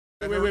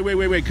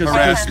Wait,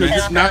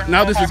 because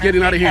now this is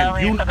getting out of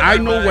hand. I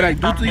know what I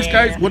do to these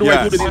guys. What do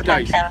I do to these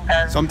guys?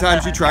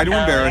 Sometimes you try to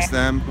embarrass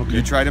them. Okay.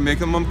 You try to make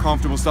them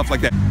uncomfortable, stuff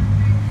like that.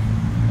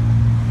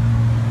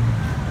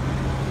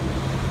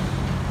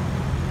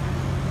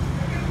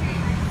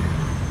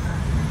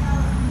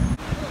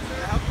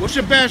 What's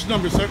your badge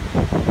number, sir?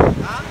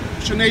 Huh?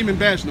 What's your name and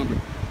badge number?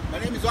 My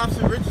name is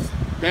Officer Richardson.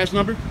 Badge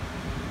number?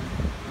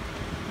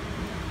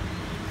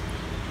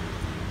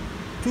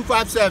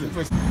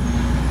 257.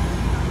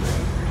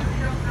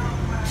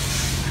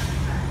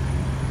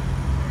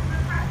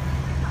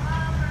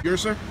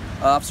 Yours, sir?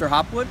 Officer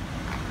Hopwood.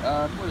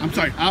 I'm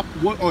sorry,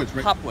 Hopwood? Oh, it's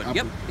right. Hopwood, Hopwood.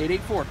 Yep,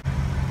 884.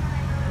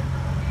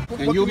 What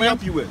can we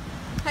help you with?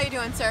 How you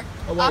doing, sir?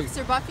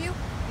 Officer Buffy,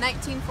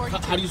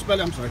 1942. How do you spell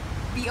it? I'm sorry.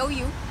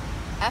 Boufffiou.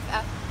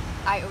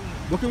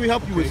 What can we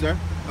help you with, sir?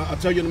 I'll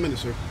tell you in a minute,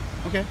 sir.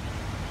 Okay.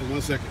 Just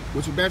 1 second.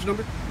 What's your badge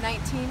number?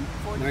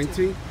 1942.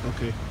 19?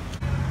 Okay.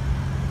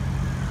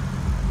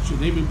 What's your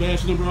name and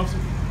badge number, officer?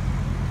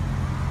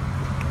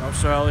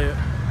 Officer Elliott,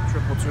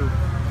 222.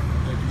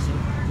 Thank you, sir.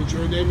 What's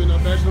your name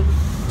and badge number?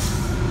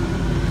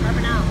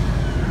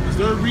 Carbonell. Is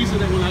there a reason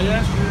that when I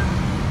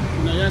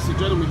asked the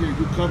gentleman here,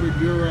 you covered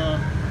your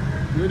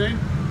name?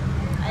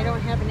 I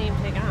don't have a name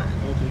taken on.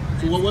 Okay.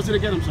 So what was it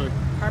again? I'm sorry.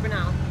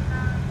 Carbonell.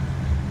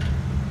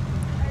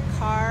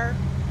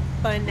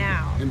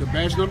 Carbonell. And the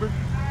badge number?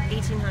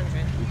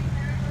 1800.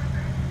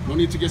 No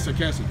need to get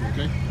sarcastic,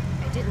 okay?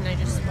 I didn't, I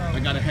just spoke. I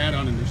got a hat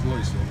on and there's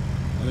noise, so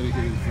I didn't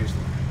hear you the first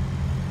time.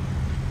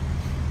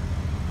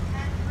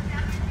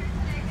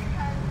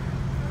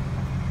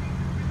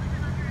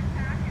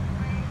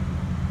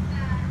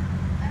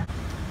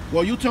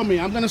 Well, you tell me.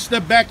 I'm going to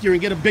step back here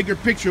and get a bigger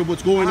picture of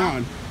what's going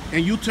on,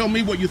 and you tell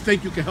me what you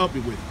think you can help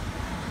me with.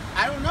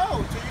 I don't know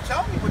until you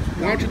tell me what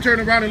you Why don't you turn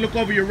around and look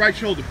over your right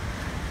shoulder?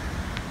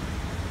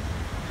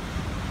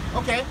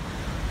 Okay.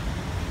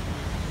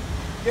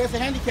 There's a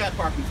handicap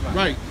parking spot.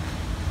 Right.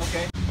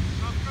 Okay.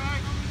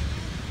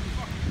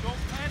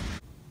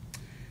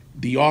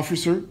 The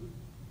officer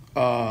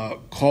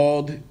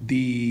called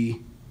the...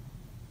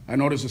 I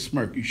know there's a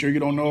smirk. You sure you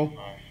don't know?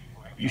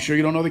 You sure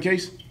you don't know the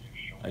case?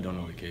 I don't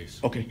know the case.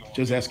 Okay,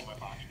 just ask.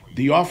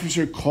 The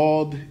officer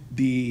called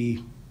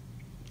the...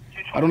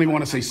 I don't even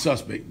want to say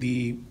suspect.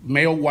 The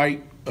male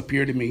white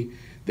appeared to me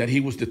that he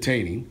was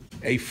detaining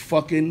a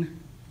fucking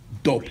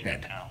dope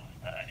head.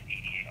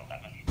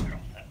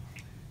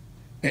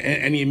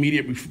 Any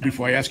immediate,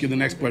 before I ask you the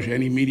next question,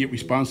 any immediate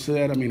response to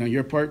that? I mean, on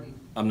your part?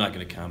 I'm not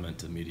going to comment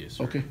to media,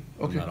 sir. Okay.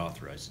 I'm not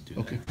authorized to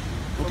do that.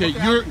 Okay,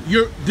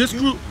 this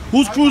cruiser,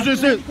 whose cruiser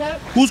is this?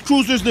 Whose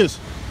cruiser is this?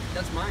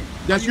 That's mine.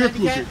 That's your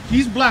cruiser.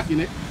 He's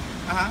blocking it.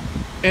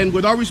 And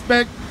with all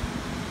respect,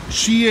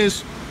 she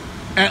is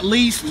at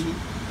least,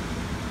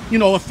 you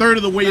know, a third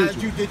of the way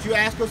into it. Did you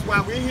ask us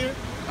why we're here?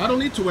 I don't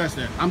need to ask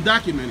that. I'm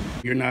documenting.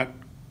 You're not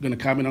going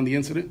to comment on the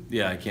incident?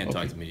 Yeah, I can't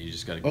talk to me. You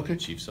just got to go to the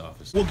chief's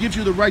office. What gives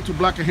you the right to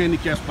block a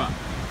handicap spot?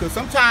 Because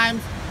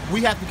sometimes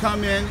we have to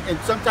come in, and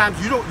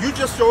sometimes you don't. You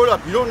just showed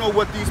up. You don't know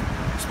what these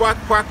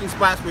parking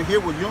spots were here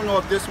with. You don't know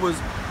if this was.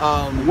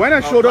 When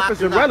I showed up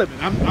is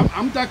irrelevant.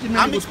 I'm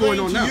documenting what's going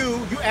on now.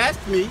 You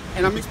asked me,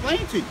 and I'm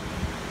explaining to you.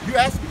 You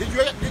asked. Did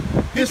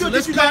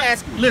you not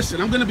ask me?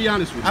 Listen, I'm going to be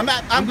honest with you.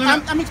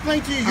 I'm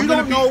explaining to you. You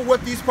don't know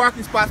what these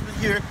parking spots were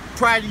here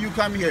prior to you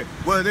coming here,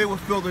 whether they were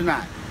filled or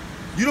not.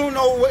 You don't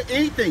know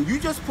anything. You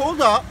just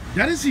pulled up.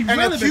 That is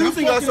irrelevant. And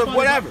accusing us of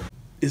whatever.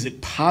 Is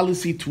it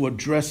policy to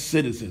address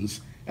citizens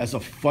as a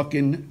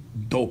fucking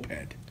dope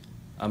head?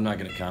 I'm not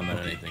going to comment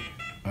on anything.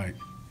 All right.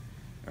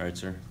 All right,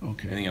 sir.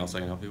 Okay. Anything else I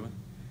can help you with?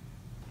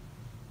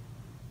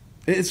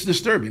 It's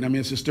disturbing. I mean,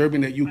 it's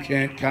disturbing that you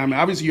can't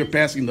comment. Obviously, you're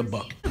passing the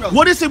buck.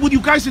 What is it with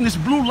you guys in this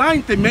blue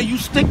line thing, man? You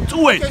stick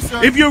to it.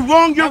 Okay, if you're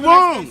wrong, you're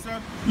wrong.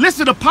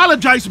 Listen,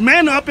 apologize,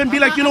 man up, and be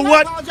like, you know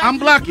what? I'm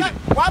blocking it.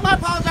 Why am I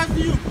apologizing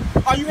to you?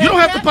 You don't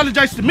have to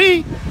apologize to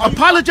me.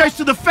 Apologize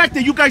to the fact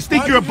that you guys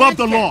think you're above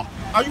the law.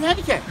 Are you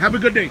handicapped? Have a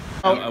good day.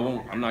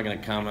 I'm not going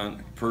to comment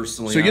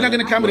personally. So you're not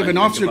going to comment if an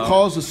officer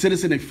calls a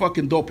citizen a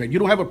fucking dopehead. You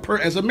don't have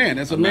as a man.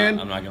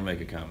 I'm not going to make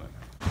a comment.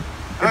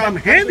 If I'm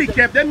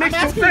handicapped, that makes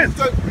no sense.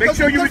 Make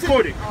sure you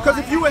record it. Because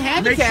if you were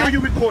handicapped, make sure you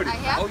record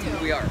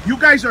it. We are. You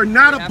guys are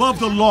not above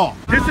the law.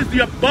 This is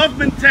the above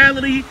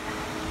mentality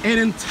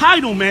and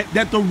entitlement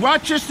that the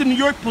Rochester, New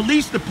York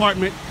Police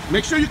Department.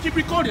 Make sure you keep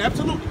recording.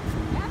 Absolutely.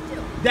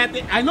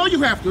 I know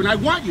you have to, and I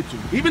want you to.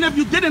 Even if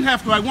you didn't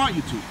have to, I want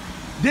you to.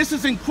 This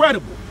is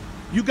incredible.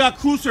 You got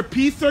cruiser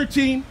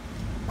P13,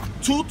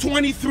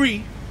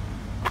 223,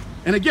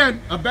 and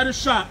again, a better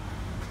shot.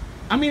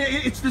 I mean,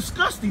 it's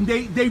disgusting.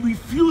 They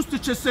refuse to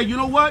just say, you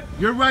know what?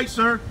 You're right,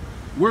 sir.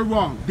 We're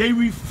wrong. They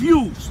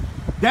refuse.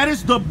 That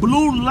is the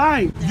blue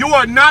line. You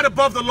are not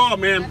above the law,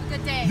 ma'am. Have a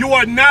good day. You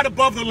are not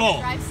above the law.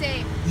 Drive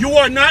safe. You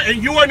are not,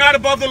 and you are not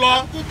above the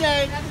law. Have a good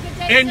day. Have a good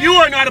day, And sir. you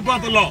are not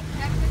above the law.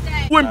 Have a good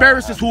day. Who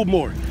embarrasses who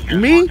more?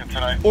 Me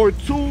or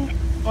two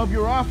of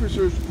your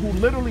officers who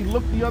literally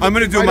looked the other I'm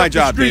going to do my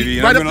job, Davy.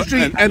 Right up the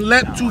street and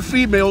let two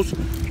females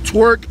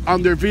twerk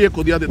on their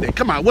vehicle the other day.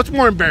 Come on, what's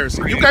more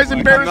embarrassing? You guys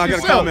embarrass I'm not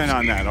yourselves. gonna comment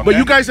on that, okay? But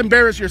you guys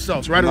embarrass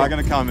yourselves, right? I'm or not wrong?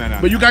 gonna comment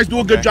on But you that, guys do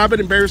a good okay? job at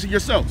embarrassing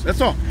yourselves.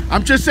 That's all.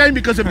 I'm just saying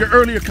because of your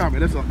earlier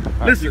comment. That's all. All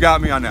right, Listen. you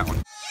got me on that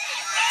one.